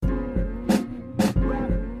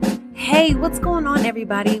Hey, what's going on,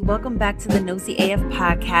 everybody? Welcome back to the Nosy AF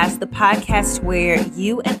podcast, the podcast where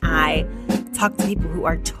you and I talk to people who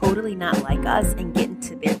are totally not like us and get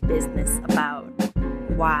into their business about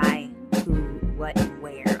why, who, what, and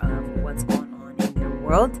where of what's going on in their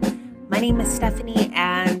world. My name is Stephanie,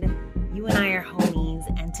 and you and I are homies.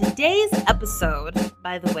 And today's episode,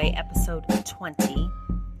 by the way, episode 20,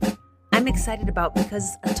 I'm excited about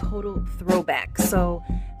because it's a total throwback. So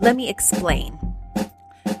let me explain.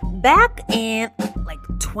 Back in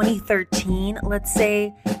 2013, let's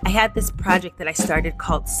say, I had this project that I started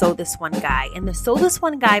called So This One Guy. And the So This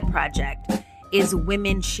One Guy project is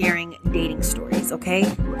women sharing dating stories, okay?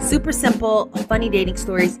 Super simple, funny dating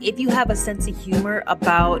stories. If you have a sense of humor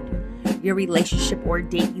about your relationship or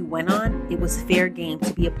date you went on, it was fair game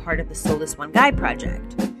to be a part of the So This One Guy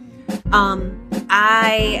project.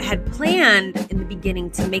 I had planned in the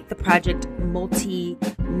beginning to make the project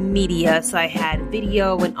multimedia, so I had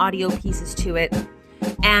video and audio pieces to it.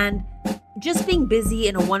 And just being busy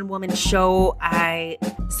in a one-woman show, I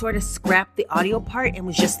sort of scrapped the audio part and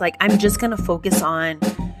was just like, I'm just going to focus on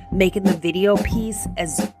making the video piece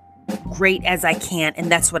as great as I can.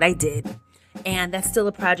 And that's what I did. And that's still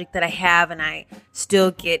a project that I have, and I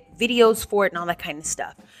still get videos for it and all that kind of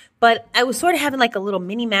stuff. But I was sort of having like a little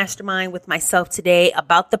mini mastermind with myself today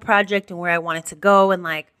about the project and where I wanted to go and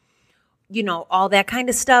all that kind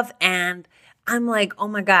of stuff. And I'm like, oh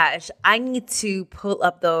my gosh, I need to pull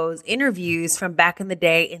up those interviews from back in the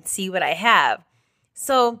day and see what I have.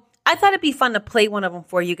 So I thought it'd be fun to play one of them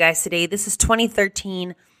for you guys today. This is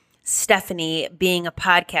 2013 Stephanie being a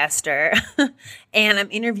podcaster. And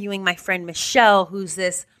I'm interviewing my friend Michelle, who's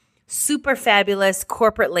this super fabulous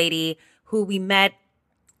corporate lady who we met.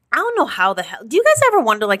 I don't know how the hell. Do you guys ever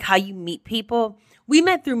wonder how you meet people? We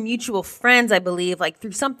met through mutual friends, I believe,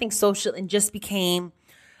 through something social, and just became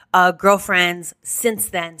girlfriends since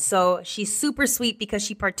then. So she's super sweet because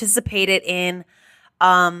she participated in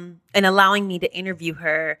allowing me to interview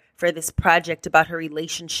her for this project about her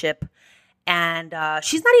relationship. And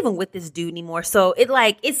she's not even with this dude anymore. So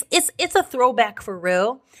it's a throwback for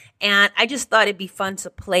real. And I just thought it'd be fun to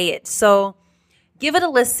play it. So give it a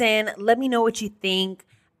listen. Let me know what you think.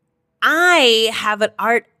 I have an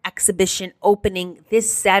art exhibition opening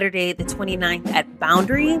this Saturday, the 29th at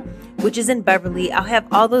Boundary, which is in Beverly. I'll have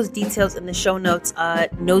all those details in the show notes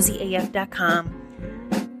at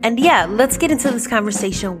nosyaf.com. And yeah, let's get into this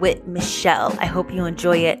conversation with Michelle. I hope you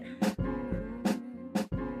enjoy it.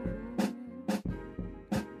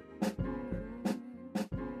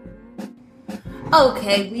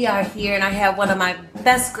 Okay, we are here, and I have one of my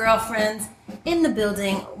best girlfriends in the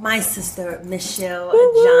building, my sister, Michelle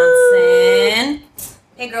Johnson.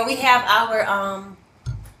 Hey, girl, we have our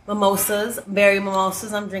mimosas, berry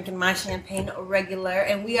mimosas. I'm drinking my champagne regular,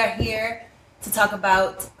 and we are here to talk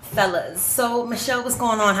about fellas. So, Michelle, what's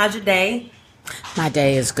going on? How's your day? My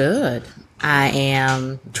day is good. I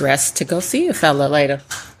am dressed to go see a fella later.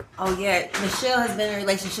 Oh, yeah. Michelle has been in a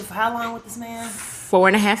relationship for how long with this man?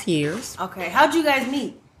 4.5 years. Okay. How'd you guys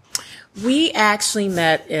meet? We actually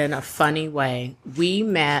met in a funny way.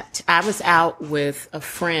 I was out with a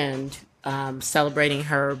friend celebrating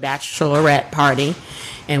her bachelorette party,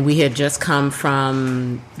 and we had just come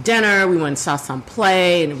from dinner. We went and saw some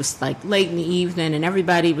play, and it was late in the evening, and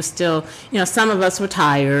everybody was still, some of us were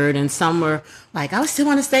tired, and some were like, I still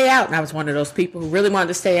want to stay out. And I was one of those people who really wanted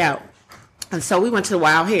to stay out. And so we went to the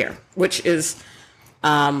Wild Hare, which is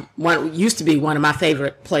used to be one of my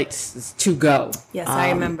favorite places to go. Yes, I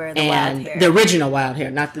remember the Wild Hare. The original Wild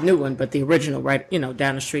Hare, not the new one, but the original, right,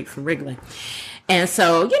 down the street from Wrigley. And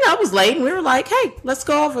so, it was late, and we were like, hey, let's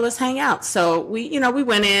go over, let's hang out. So we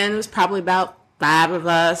went in. It was probably about 5 of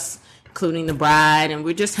us, including the bride, and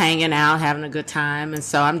we're just hanging out, having a good time. And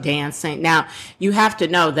so I'm dancing. Now, you have to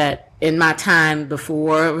know that in my time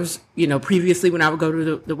before, it was, previously when I would go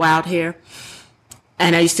to the Wild Hare,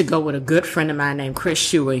 and I used to go with a good friend of mine named Chris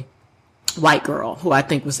Shuey, white girl, who I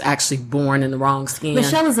think was actually born in the wrong skin.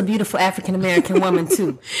 Michelle is a beautiful African-American woman,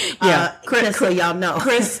 too. Yeah. Chris, just so y'all know.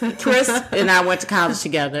 Chris and I went to college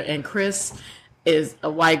together, and Chris is a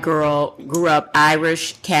white girl, grew up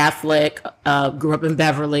Irish, Catholic, grew up in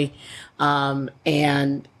Beverly, and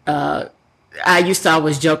I used to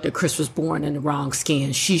always joke that Chris was born in the wrong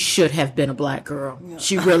skin. She should have been a black girl. Yeah.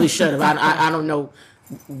 She really should have. I don't know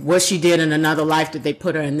what she did in another life that they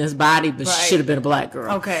put her in this body, but she should have been a black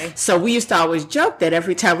girl. Okay. So we used to always joke that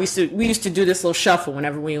every time we used to do this little shuffle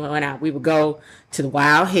whenever we went out. We would go to the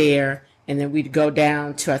Wild Hare, And then we'd go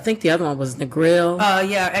down to, I think the other one was Negril.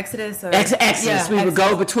 Yeah, Exodus. Exodus. Yeah, we would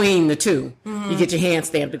go between the two. You get your hand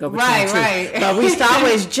stamped to go between the two. Right. But we used to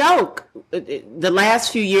always joke. The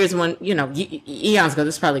last few years when, eons ago,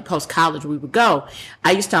 this is probably post-college, we would go.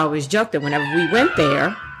 I used to always joke that whenever we went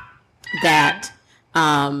there, that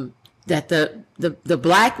the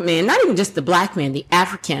black men, not even just the black men, the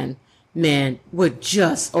African men would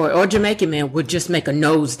just, or Jamaican men would just make a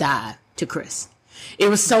nosedive to Chris. It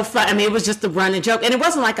was so fun. I mean, it was just a running joke. And it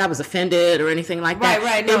wasn't like I was offended or anything like that.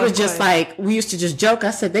 Right. No, it was just like, we used to just joke.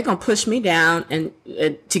 I said, they're going to push me down and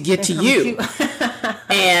to get to you.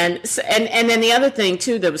 and then the other thing,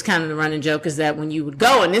 too, that was kind of the running joke is that when you would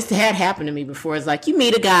go, and this had happened to me before, is like you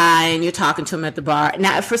meet a guy and you're talking to him at the bar.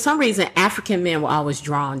 Now, for some reason, African men were always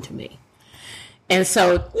drawn to me. And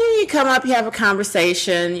so you come up, you have a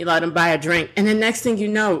conversation, you let him buy a drink, and then next thing you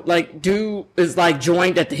know, like, dude is like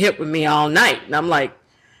joined at the hip with me all night. And I'm like,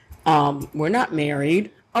 we're not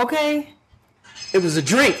married. Okay. It was a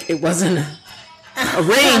drink. It wasn't a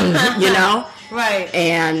ring, Right.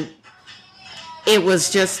 And it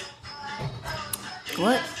was just,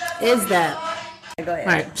 what is that? Go ahead.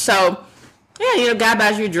 Right. So, yeah, guy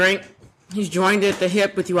buys you a drink. He's joined at the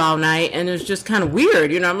hip with you all night, and it's just kind of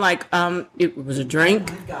weird. I'm like, it was a drink.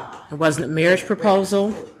 It wasn't a marriage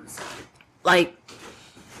proposal. Like,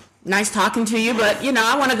 nice talking to you, but,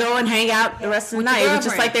 I want to go and hang out the rest of the night. It was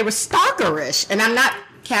just like they were stalkerish. And I'm not,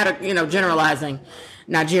 generalizing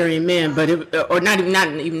Nigerian men, but or not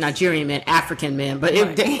even Nigerian men, African men. But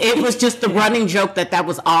it was just the running joke that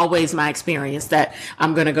was always my experience, that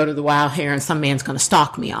I'm going to go to the Wild Hare and some man's going to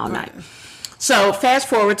stalk me all night. So fast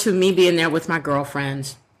forward to me being there with my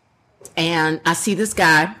girlfriends, and I see this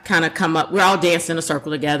guy kind of come up. We're all dancing in a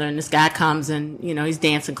circle together, and this guy comes and, he's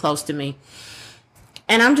dancing close to me.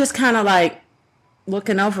 And I'm just kind of like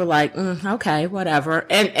looking over like, okay, whatever.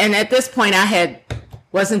 And at this point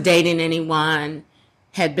wasn't dating anyone,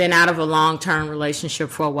 had been out of a long-term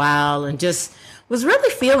relationship for a while, and just was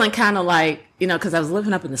really feeling kind of like, because I was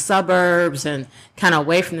living up in the suburbs and kind of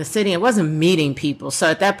away from the city and wasn't meeting people. So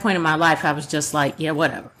at that point in my life, I was just like, yeah,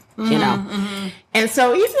 whatever, Mm-hmm. And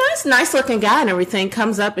so even this nice looking guy and everything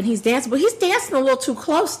comes up and he's dancing, but he's dancing a little too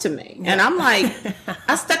close to me. And I'm like,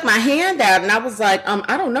 I stuck my hand out and I was like,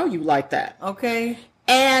 I don't know you like that. Okay.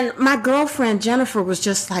 And my girlfriend, Jennifer, was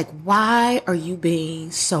just like, why are you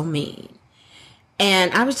being so mean?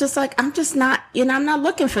 And I was just like, I'm just not, I'm not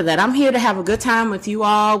looking for that. I'm here to have a good time with you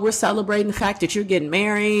all. We're celebrating the fact that you're getting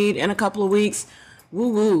married in a couple of weeks. Woo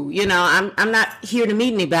woo. I'm not here to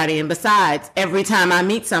meet anybody. And besides, every time I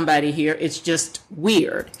meet somebody here, it's just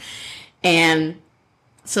weird. And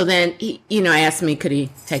so then he, asked me, could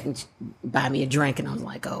he buy me a drink? And I was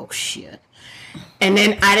like, oh shit. And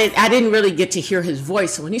then I didn't really get to hear his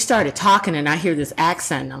voice. So when he started talking and I hear this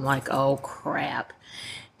accent, I'm like, oh crap.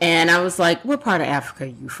 And I was like, what part of Africa are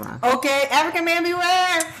you from? Okay, African man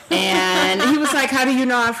beware. And he was like, how do you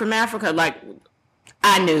know I'm from Africa? Like,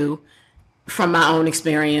 I knew from my own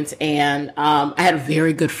experience. And I had a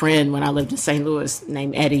very good friend when I lived in St. Louis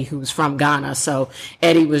named Eddie, who was from Ghana. So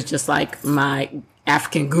Eddie was just like my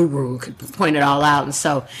African guru, could point it all out. And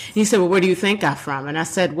so he said, well, where do you think I'm from? And I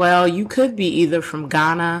said, well, you could be either from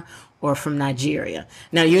Ghana or from Nigeria.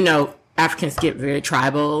 Now, Africans get very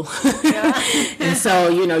tribal. Yeah. And so,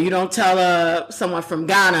 you don't tell someone from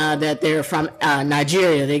Ghana that they're from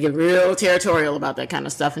Nigeria. They get real territorial about that kind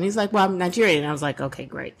of stuff. And he's like, well, I'm Nigerian. And I was like, okay,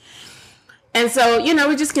 great. And so,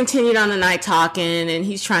 we just continued on the night talking, and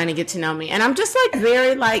he's trying to get to know me. And I'm just like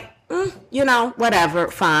very like,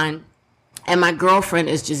 whatever, fine. And my girlfriend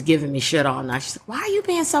is just giving me shit all night. She's like, why are you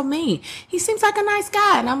being so mean? He seems like a nice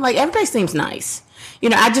guy. And I'm like, everybody seems nice.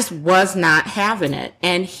 I just was not having it.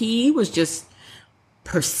 And he was just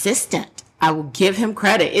persistent. I will give him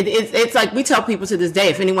credit. It's like we tell people to this day,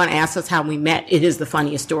 if anyone asks us how we met, it is the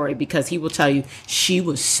funniest story, because he will tell you she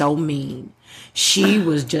was so mean. She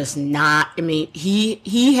was just not,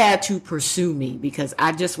 he had to pursue me because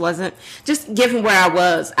I just wasn't, just given where I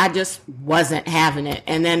was, I just wasn't having it.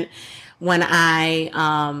 And then when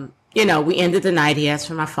I, we ended the night, he asked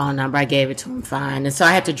for my phone number. I gave it to him, fine. And so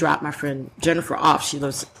I had to drop my friend Jennifer off. She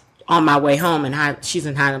lives on my way home, and she's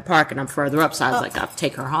in Highland Park, and I'm further up. So I was like, I'll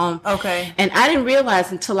take her home. Okay. And I didn't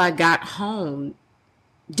realize until I got home,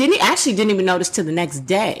 didn't even notice till the next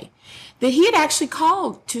day, that he had actually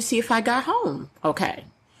called to see if I got home okay.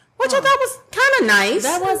 Which I thought was kind of nice.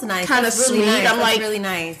 That was nice. Kind of really sweet. Nice. I'm That's like, really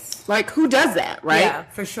nice. Like, who does that, right? Yeah,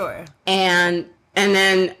 for sure. And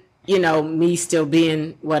then, you know, me still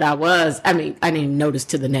being what I was. I mean, I didn't notice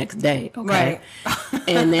till the next day. Okay. Right.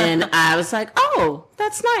 And then I was like, oh,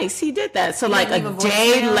 that's nice. He did that. So like a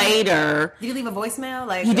day later. Did you leave a voicemail?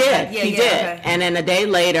 Like he did. Yeah, he did. Okay. And then a day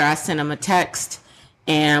later, I sent him a text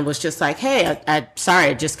and was just like, hey, I sorry,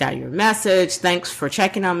 I just got your message. Thanks for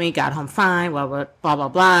checking on me. Got home fine. Blah, blah, blah, blah,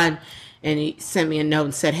 blah. And he sent me a note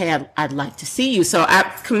and said, hey, I'd like to see you. So I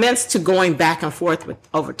commenced to going back and forth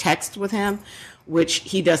over text with him, which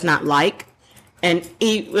he does not like. And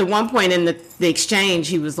he, at one point in the exchange,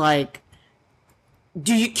 he was like,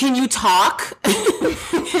 can you talk?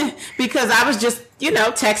 Because I was just, you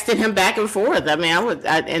know, texting him back and forth. I mean,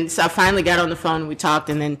 and so I finally got on the phone and we talked,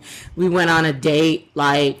 and then we went on a date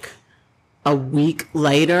like a week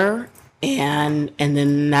later, and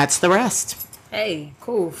then that's the rest. Hey,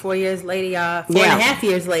 cool. 4 years later, y'all. 4.5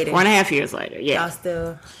 years later. 4.5 years later, yeah.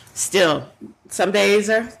 Y'all still. Some days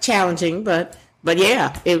are challenging, but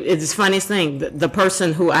yeah, it's the funniest thing. The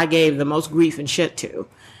person who I gave the most grief and shit to,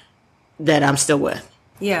 that I'm still with.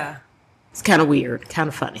 Yeah. It's kind of weird, kind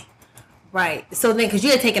of funny. Right. So then, because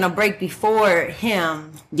you had taken a break before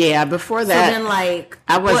him. Yeah, before that. So then, like,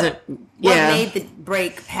 I wasn't. What made the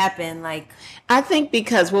break happen? Like, I think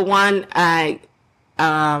because, well, one, I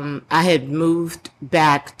had moved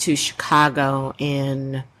back to Chicago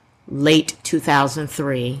in late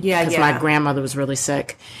 2003. Yeah, because my grandmother was really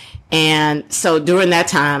sick. And so during that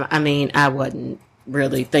time, I mean, I wasn't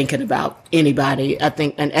really thinking about anybody. I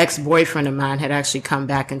think an ex-boyfriend of mine had actually come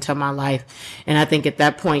back into my life. And I think at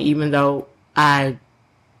that point, even though I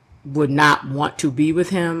would not want to be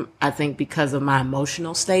with him, I think because of my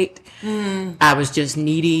emotional state, I was just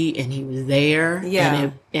needy and he was there.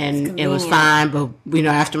 Yeah. And it was fine. But, you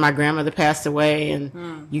know, after my grandmother passed away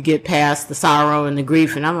and you get past the sorrow and the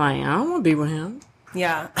grief, and I'm like, I don't want to be with him.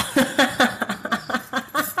 Yeah.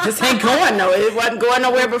 Just ain't going nowhere. It wasn't going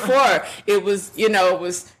nowhere before. It was, you know, it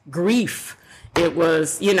was grief. It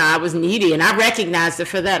was, you know, I was needy, and I recognized it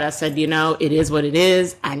for that. I said, you know, it is what it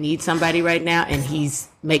is. I need somebody right now, and he's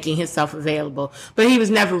making himself available. But he was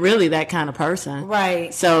never really that kind of person.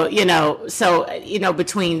 Right. So, you know,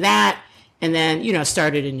 between that and then, you know,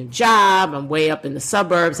 started a new job. I'm way up in the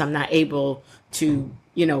suburbs. I'm not able to,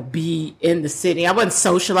 you know, be in the city. I wasn't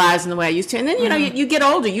socializing the way I used to. And then, you know, you get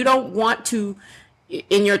older. You don't want to.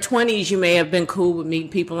 In your 20s, you may have been cool with meeting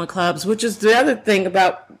people in clubs, which is the other thing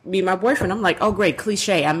about me and my boyfriend. I'm like, oh, great,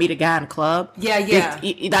 cliche. I meet a guy in a club. Yeah, yeah.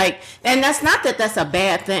 And that's not that that's a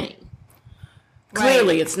bad thing. Right.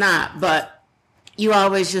 Clearly, it's not. But you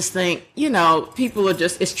always just think, you know, people are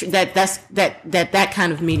just that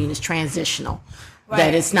kind of meeting is transitional. Right.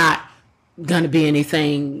 That it's not going to be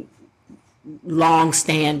anything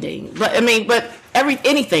long-standing. But I mean,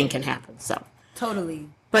 anything can happen. So totally.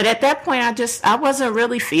 But at that point, I wasn't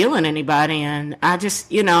really feeling anybody. And I just,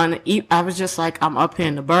 you know, and I was just like, I'm up here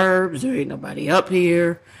in the burbs. There ain't nobody up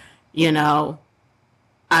here. You know,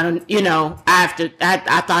 I don't, you know, I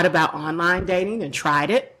thought about online dating and tried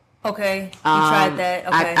it. Okay. You tried that.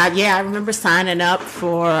 Okay. I remember signing up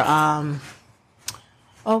for,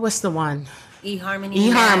 what's the one? eHarmony.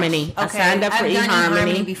 eHarmony. Okay. I signed up for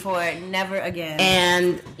eHarmony before. Never again.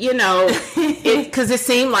 And, you know, because it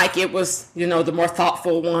seemed like it was, you know, the more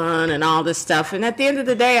thoughtful one and all this stuff. And at the end of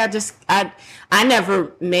the day, I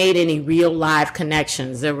never made any real live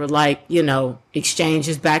connections. There were like, you know,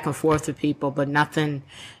 exchanges back and forth with people, but nothing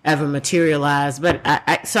ever materialized. But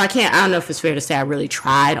I don't know if it's fair to say I really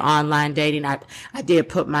tried online dating. I did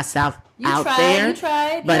put myself out there. You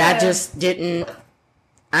tried. But I just didn't.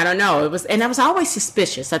 I don't know. I was always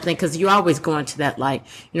suspicious, I think, because you always go into that, like,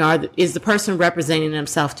 you know, is the person representing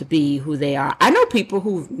themselves to be who they are? I know people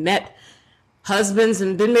who've met husbands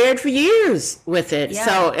and been married for years with it. Yeah.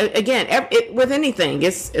 So again, with anything,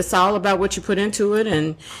 it's all about what you put into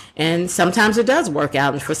it, and sometimes it does work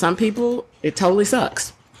out, and for some people, it totally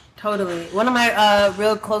sucks. Totally. One of my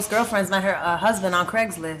real close girlfriends met her husband on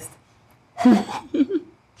Craigslist.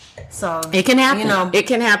 So it can happen. You know, it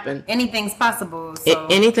can happen. Anything's possible. So.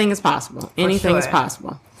 Anything is possible. Anything is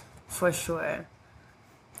possible. For sure.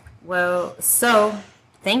 Well, so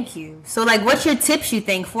thank you. So, like, what's your tips? You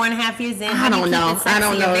think 4.5 years in? I don't know. I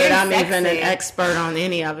don't know that I'm even an expert on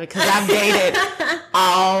any of it because I've dated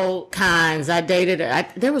all kinds.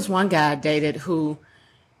 There was one guy I dated who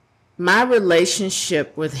my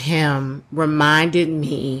relationship with him reminded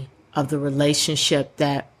me of the relationship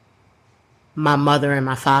that my mother and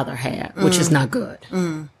my father had, which is not good.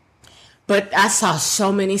 But I saw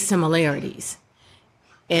so many similarities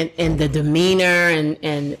in the demeanor, and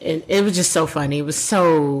it was just so funny. It was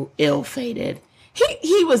so ill-fated.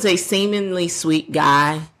 He was a seemingly sweet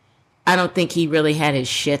guy. I don't think he really had his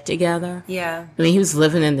shit together. Yeah. I mean, he was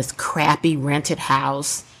living in this crappy rented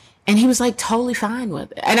house, and he was like totally fine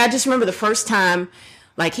with it. And I just remember the first time,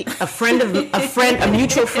 like a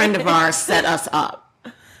mutual friend of ours set us up.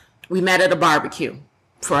 We met at a barbecue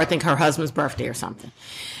for, I think, her husband's birthday or something.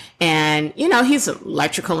 And, you know, he's an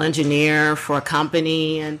electrical engineer for a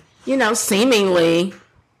company and, you know, seemingly,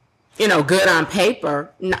 you know, good on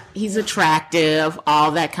paper. He's attractive,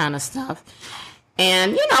 all that kind of stuff.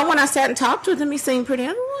 And, you know, when I sat and talked with him, he seemed pretty,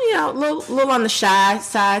 you know, a little on the shy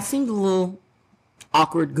side, seemed a little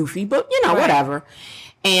awkward, goofy, but, you know, whatever.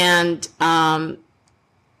 And I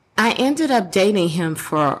ended up dating him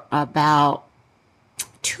for about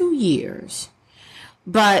 2 years.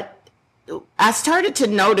 But I started to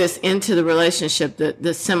notice into the relationship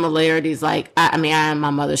the similarities. Like, I mean, I am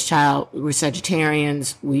my mother's child. We're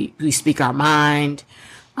Sagittarians. We speak our mind.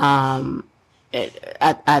 It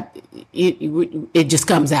just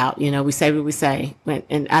comes out, you know, we say what we say.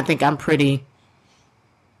 And I think I'm pretty,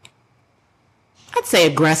 I'd say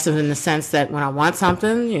aggressive in the sense that when I want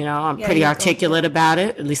something, you know, I'm pretty articulate about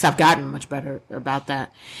it. At least I've gotten much better about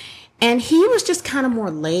that. And he was just kind of more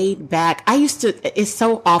laid back. It's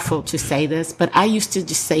so awful to say this, but I used to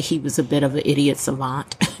just say he was a bit of an idiot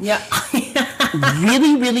savant. Yeah.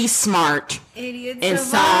 Really, really smart in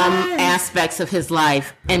some aspects of his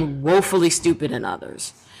life and woefully stupid in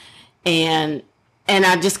others. And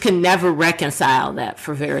I just could never reconcile that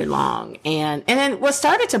for very long. And then what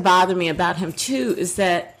started to bother me about him too is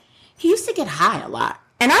that he used to get high a lot.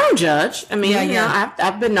 And I don't judge. I mean, you know,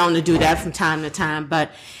 I've been known to do that from time to time, but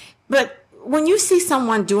when you see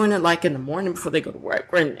someone doing it like in the morning before they go to work,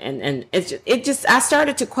 and it just I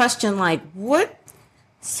started to question, like,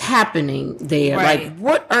 what's happening there? Right. Like,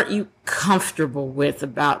 what aren't you comfortable with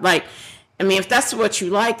about, like, I mean, if that's what you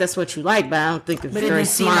like, that's what you like, but I don't think it's very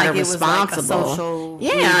smart or responsible.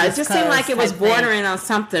 Yeah, it just seemed like it was bordering on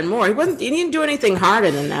something more. He didn't do anything harder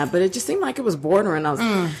than that, but it just seemed like it was bordering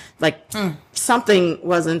on something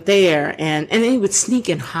wasn't there, and then he would sneak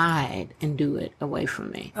and hide and do it away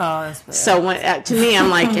from me. Oh, that's bad. So to me, I'm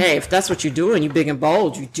like, hey, if that's what you're doing, you big and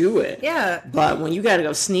bold, you do it. Yeah. But when you got to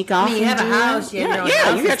go sneak off, I mean, you have a house, you got your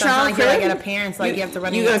own crib. You got a parents, like you have to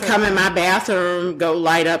run. You gonna come in my bathroom, go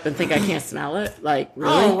light up, and think I can't smell it? Like,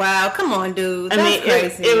 really? Oh wow, come on, dude. That's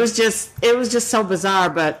crazy. It was just so bizarre.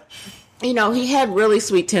 But you know, he had really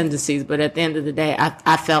sweet tendencies. But at the end of the day,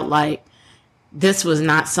 I felt like this was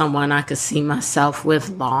not someone I could see myself with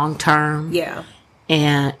long term. Yeah.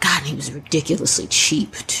 And God, he was ridiculously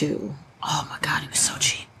cheap too. Oh my God, he was so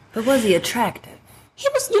cheap. But was he attractive? He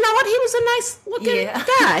was, you know what? He was a nice looking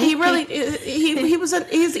guy. He really, he was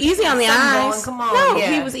easy on the eyes. Come on,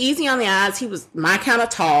 he was easy on the eyes. He was my kind of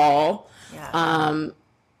tall. Yeah.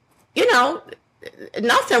 You know,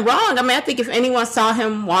 nothing wrong. I mean, I think if anyone saw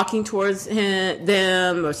him walking towards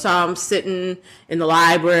them or saw him sitting in the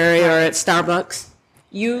library or at Starbucks,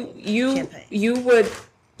 you would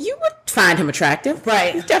find him attractive.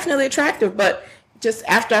 Right. He's definitely attractive, but just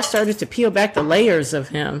after I started to peel back the layers of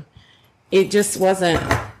him, it just wasn't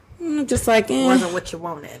just like it wasn't what you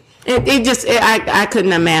wanted. I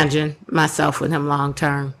couldn't imagine myself with him long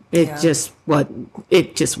term. It just wouldn't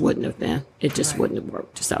have been. It just wouldn't have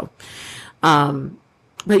worked. So,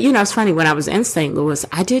 but you know, it's funny, when I was in St. Louis,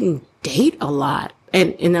 I didn't date a lot,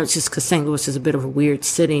 and that's just because St. Louis is a bit of a weird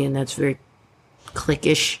city, and that's very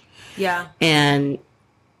cliquish. Yeah. And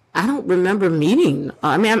I don't remember meeting.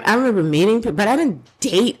 I mean, I remember meeting, but I didn't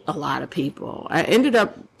date a lot of people. I ended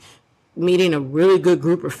up meeting a really good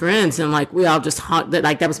group of friends, and like we all just hung,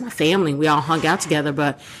 like that was my family. We all hung out together.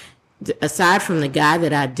 But aside from the guy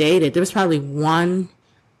that I dated, there was probably one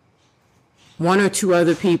or two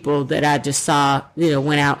other people that I just saw, you know,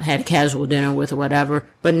 went out, had a casual dinner with or whatever,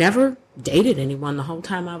 but never dated anyone the whole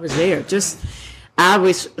time I was there. I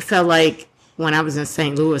always felt like when I was in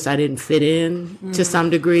St. Louis, I didn't fit in to some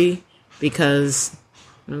degree because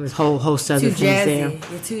there's a whole host of other things there.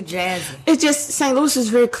 You're too jazzy. It's just, St. Louis is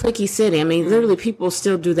a very cliquey city. I mean, literally people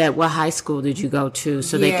still do that. What high school did you go to?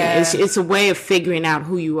 So they can, it's a way of figuring out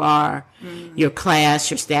who you are, your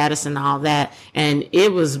class, your status, and all that. And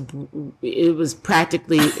it was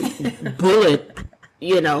practically bullet,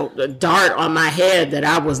 you know, dart on my head that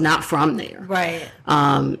I was not from there. Right.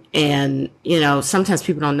 And, you know, sometimes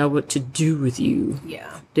people don't know what to do with you. Yeah.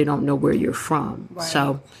 They don't know where you're from. Right.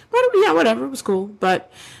 So, but yeah, whatever. It was cool. But,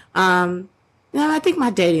 no, I think my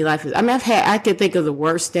dating life is, I mean, I could think of the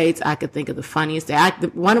worst dates. I could think of the funniest dates.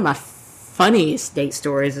 One of my funniest date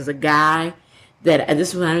stories is a guy that,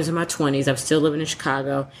 this was when I was in my 20s. I was still living in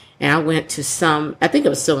Chicago. And I went to I think I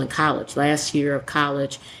was still in college, last year of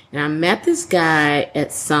college. And I met this guy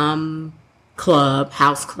at some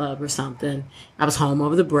house club or something. I was home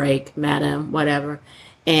over the break, met him, whatever.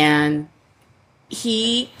 And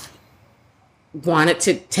he wanted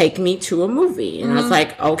to take me to a movie. And I was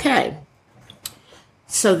like, okay.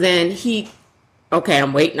 So then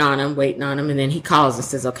I'm waiting on him. And then he calls and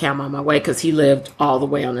says, okay, I'm on my way. Because he lived all the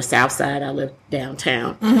way on the south side. I lived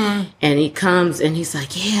downtown. And he comes and he's like,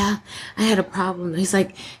 yeah, I had a problem. He's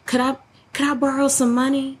like, could I borrow some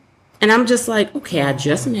money? And I'm just like, okay, I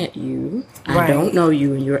just met you. I don't know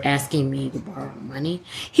you, and you're asking me to borrow money.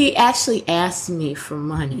 He actually asked me for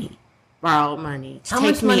money, borrow money, to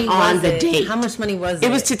take me on the date. How much money was it? It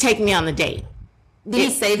was to take me on the date. Did he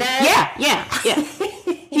say that? Yeah.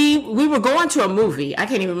 We were going to a movie. I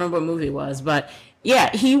can't even remember what movie it was, but yeah,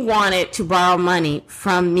 he wanted to borrow money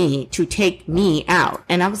from me to take me out.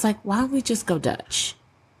 And I was like, why don't we just go Dutch?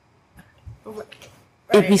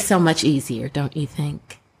 It'd be so much easier, don't you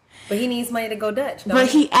think? But he needs money to go Dutch. But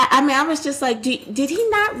I was just like, did he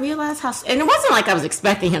not realize how... And it wasn't like I was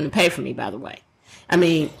expecting him to pay for me, by the way. I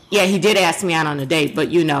mean, yeah, he did ask me out on a date, but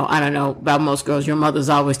I don't know about most girls. Your mothers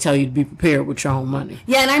always tell you to be prepared with your own money.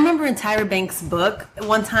 Yeah, and I remember in Tyra Banks' book,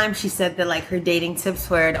 one time she said that like her dating tips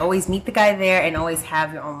were to always meet the guy there and always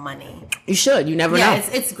have your own money. You should. You never know. Yeah,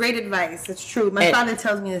 it's great advice. It's true. My father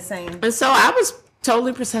tells me the same. And so I was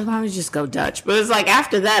totally perceived. Why don't we just go Dutch? But it's like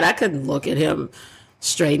after that, I couldn't look at him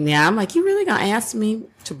straight in the eye. I'm like, you really gonna ask me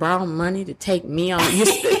to borrow money to take me on?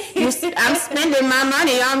 I'm spending my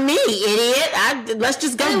money on me, idiot. Let's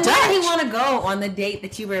just go Dutch. Where did he want to go on the date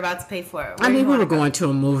that you were about to pay for? We were going to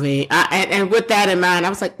a movie. And with that in mind, I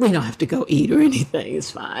was like, we don't have to go eat or anything. It's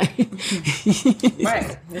fine.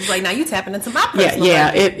 Right. It's like, now you tapping into my personal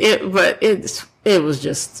life. It was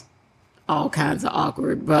just all kinds of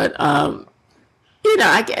awkward. But, I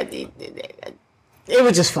get it. It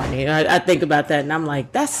was just funny. I think about that, and I'm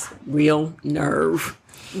like, that's real nerve.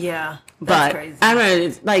 Yeah, that's crazy. I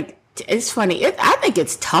mean, it's funny. I think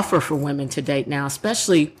it's tougher for women to date now,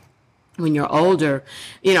 especially when you're older.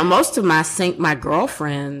 Most of my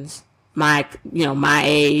girlfriends, my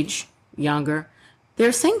age, younger,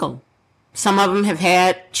 they're single. Some of them have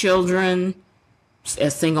had children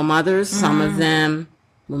as single mothers. Some of them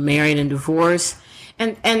were married and divorced,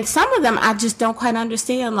 and some of them I just don't quite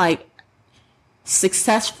understand. Like,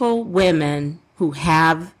 successful women who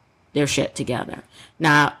have their shit together.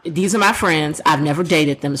 Now, these are my friends. I've never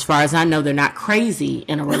dated them. As far as I know, they're not crazy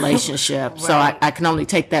in a relationship. Right. So I can only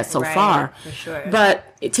take that so far. For sure.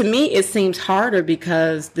 But to me, it seems harder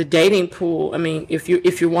because the dating pool, I mean, if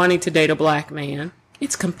you're wanting to date a black man,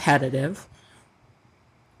 it's competitive.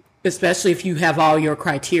 Especially if you have all your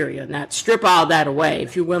criteria. Now, strip all that away.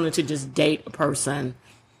 If you're willing to just date a person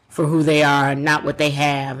for who they are and not what they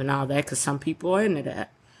have and all that, because some people are into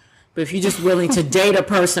that. But if you're just willing to date a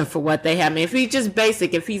person for what they have, I mean, if he's just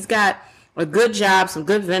basic, if he's got a good job, some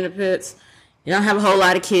good benefits, you don't have a whole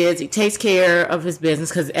lot of kids, he takes care of his business,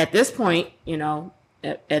 because at this point,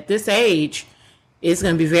 at this age, it's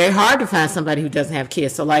going to be very hard to find somebody who doesn't have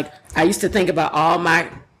kids. So, like, I used to think about all my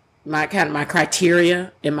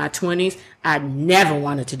criteria in my 20s. I never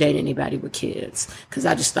wanted to date anybody with kids because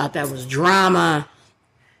I just thought that was drama.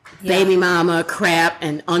 Baby mama crap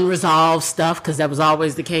and unresolved stuff, because that was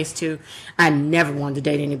always the case too. I never wanted to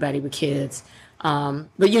date anybody with kids. But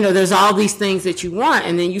there's all these things that you want,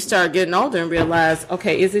 and then you start getting older and realize,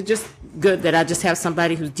 okay, is it just good that I just have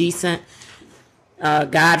somebody who's decent,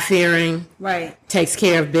 God-fearing, right, takes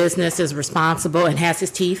care of business, is responsible, and has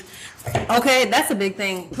his teeth? Okay, that's a big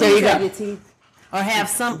thing. Please there you have go. your teeth, or have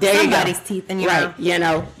somebody's teeth in your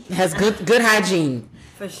mouth. Has good hygiene.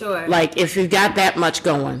 For sure. Like, if you've got that much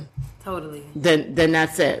going. Totally. Then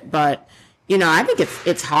that's it. But, I think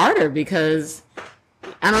it's harder because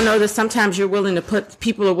I don't know that sometimes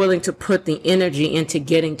people are willing to put the energy into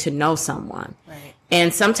getting to know someone. Right.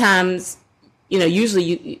 And sometimes,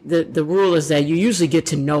 usually the rule is that you usually get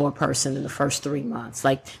to know a person in the first 3 months.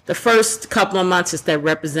 Like, the first couple of months is that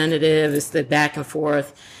representative, it's the back and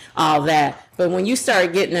forth, all that. But when you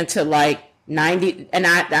start getting into like 90, and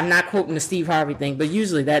I'm not quoting the Steve Harvey thing, but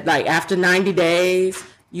usually that, like, after 90 days,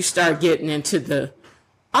 you start getting into the,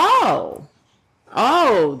 oh,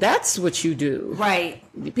 that's what you do. Right.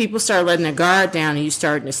 People start letting their guard down, and you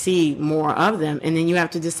starting to see more of them. And then you have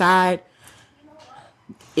to decide,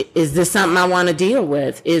 is this something I want to deal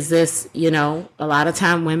with? Is this, a lot of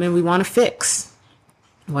time women, we want to fix.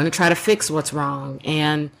 We want to try to fix what's wrong.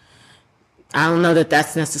 And I don't know that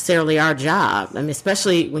that's necessarily our job. I mean,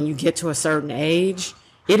 especially when you get to a certain age,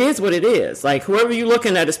 it is what it is. Like, whoever you're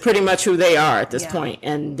looking at is pretty much who they are at this point,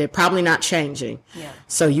 and they're probably not changing. Yeah.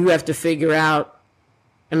 So you have to figure out,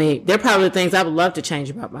 I mean, there are probably things I would love to change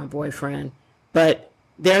about my boyfriend, but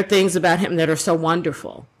there are things about him that are so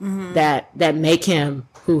wonderful that make him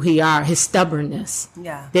who he are. His stubbornness.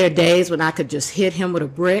 Yeah. There are days when I could just hit him with a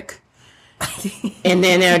brick. And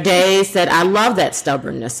then there are days that I love that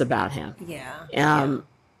stubbornness about him. Yeah.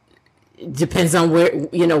 Depends on where,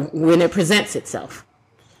 when it presents itself.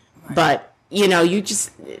 Right. But,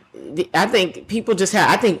 I think people just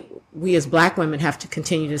I think we as black women have to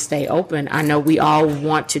continue to stay open. I know we all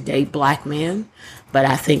want to date black men, but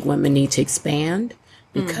I think women need to expand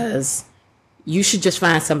because you should just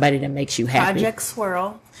find somebody that makes you happy. Project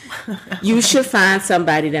Swirl. You should find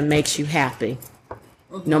somebody that makes you happy.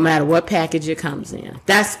 No matter what package it comes in.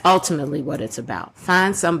 That's ultimately what it's about.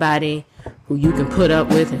 Find somebody who you can put up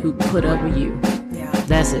with and who can put up with you. Yeah.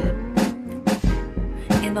 That's it.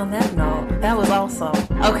 And on that note, that was awesome.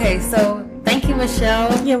 Okay, so thank you,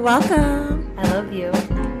 Michelle. You're welcome. I love you.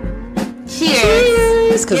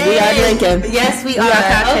 Cheers. Because we are drinking. Yes, we are.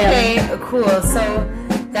 Okay, cool. So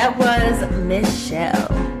that was Michelle.